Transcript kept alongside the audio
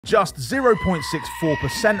Just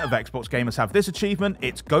 0.64% of Xbox gamers have this achievement.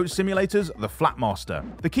 It's Goat Simulator's the Flapmaster.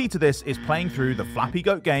 The key to this is playing through the Flappy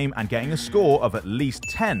Goat game and getting a score of at least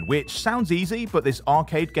 10, which sounds easy, but this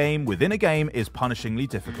arcade game within a game is punishingly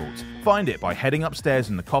difficult. Find it by heading upstairs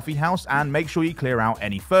in the coffee house and make sure you clear out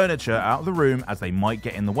any furniture out of the room as they might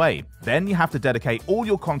get in the way. Then you have to dedicate all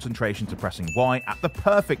your concentration to pressing Y at the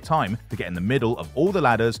perfect time to get in the middle of all the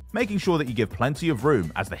ladders, making sure that you give plenty of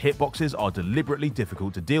room as the hitboxes are deliberately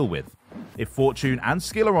difficult to deal with. If fortune and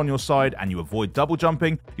skill are on your side and you avoid double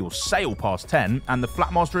jumping, you'll sail past 10 and the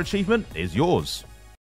Flapmaster achievement is yours.